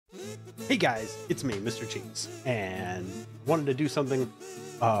Hey guys, it's me, Mr. Cheese, and wanted to do something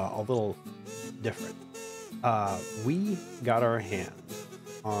a little different. We got our hands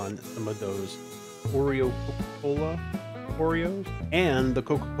on some of those Oreo Coca-Cola Oreos and the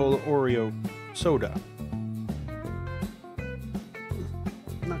Coca-Cola Oreo soda. I'm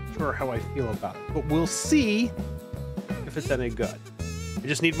not sure how I feel about it, but we'll see if it's any good. I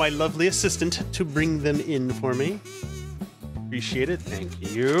just need my lovely assistant to bring them in for me. Appreciate it.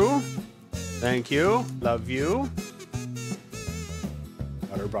 Thank you. Thank you. Love you.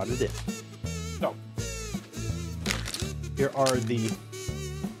 Butter brought it in. So, here are the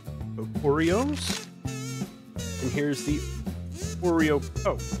Oreos. And here's the Oreo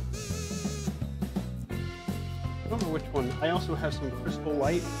Coke. I don't know which one. I also have some Crystal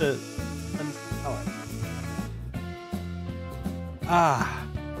Light to color. Ah,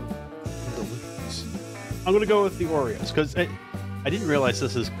 delicious. I'm gonna go with the Oreos because I didn't realize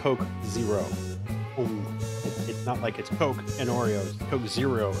this is Coke Zero. It's not like it's Coke and Oreos. It's Coke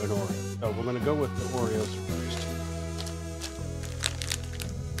Zero and Oreo. So we're gonna go with the Oreos first.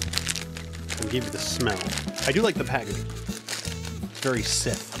 And give you the smell. I do like the packaging. It's very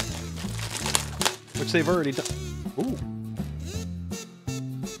Sith, which they've already done. Ooh.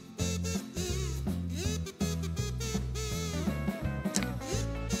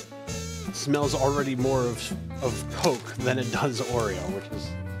 Smells already more of Coke than it does Oreo, which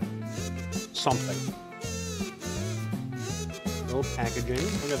is something. Little packaging,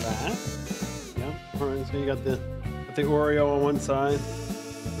 look at that. Yep. Alright, so you got the Oreo on one side. I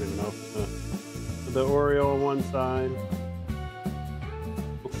don't even know if the Oreo on one side.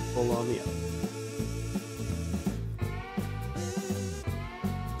 Coca-Cola on the other.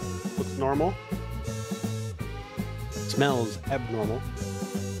 Looks normal. Smells abnormal.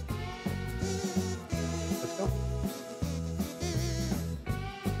 Let's go.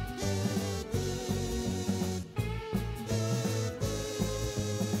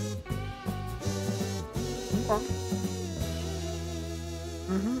 Okay.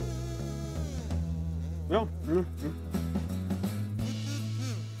 Mm-hmm. Yeah. Mm-hmm.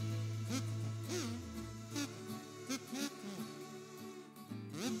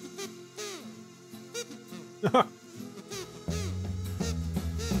 I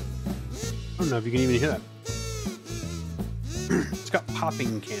don't know if you can even hear that. It's got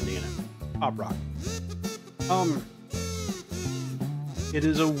popping candy in it. Pop rock. It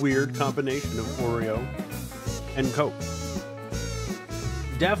is a weird combination of Oreo and Coke.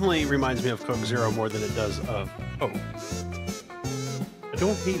 Definitely reminds me of Coke Zero more than it does of Coke. I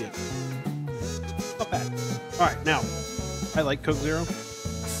don't hate it. Not bad. Alright, now, I like Coke Zero.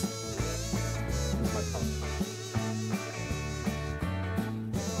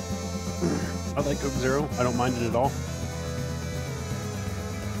 I like Coke Zero. I don't mind it at all.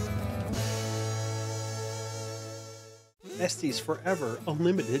 Besties forever, a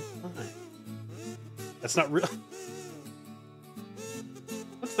limited time. That's not real.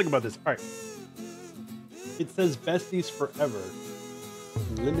 Let's think about this. All right. It says besties forever,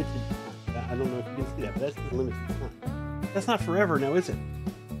 limited time. I don't know if you can see that, but that's limited time. That's not forever now, is it?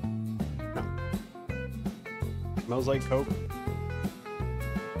 No. Smells like Coke.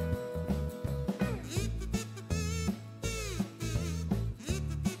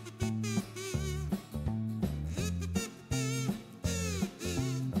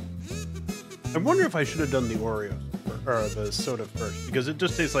 I wonder if I should have done the Oreos or the soda first, because it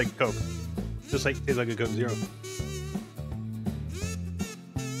just tastes like Coke. Just like tastes like a Coke Zero.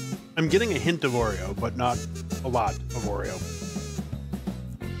 I'm getting a hint of Oreo, but not a lot of Oreo.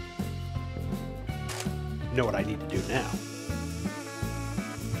 You know what I need to do now?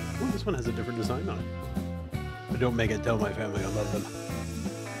 Oh, this one has a different design on it. But don't make it tell my family I love them.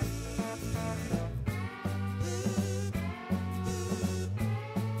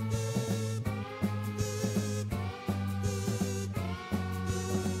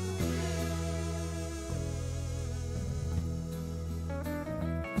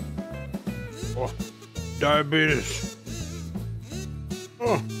 Oh, diabetes.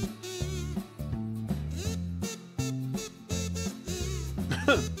 Oh.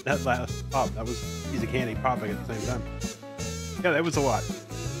 That last pop, that was a piece of candy popping at the same time. Yeah, that was a lot.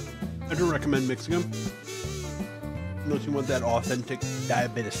 I do recommend mixing them. Unless you want that authentic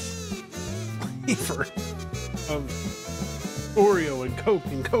diabetes flavor of Oreo and Coke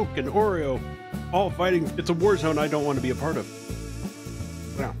and Oreo all fighting. It's a war zone I don't want to be a part of.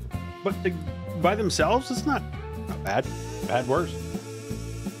 Yeah. But by themselves, it's not bad. Bad worse.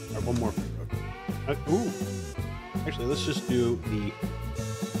 All right, one more. Ooh. Actually, let's just do the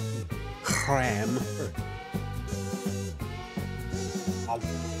cram first.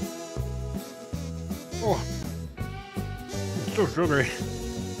 Oh, it's so sugary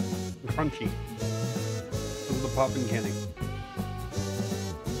and crunchy. This is the popping candy.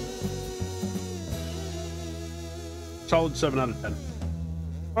 Solid 7 out of 10.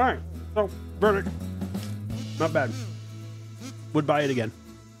 All right, so verdict. Not bad. Would buy it again.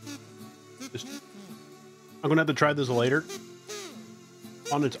 Just, I'm gonna have to try this later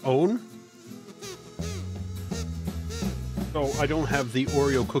on its own, so I don't have the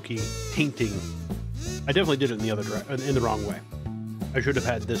Oreo cookie tainting. I definitely did it in the other in the wrong way. I should have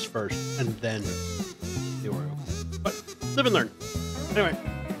had this first and then the Oreo. But live and learn. Anyway,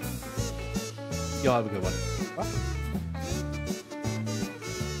 y'all have a good one. Bye.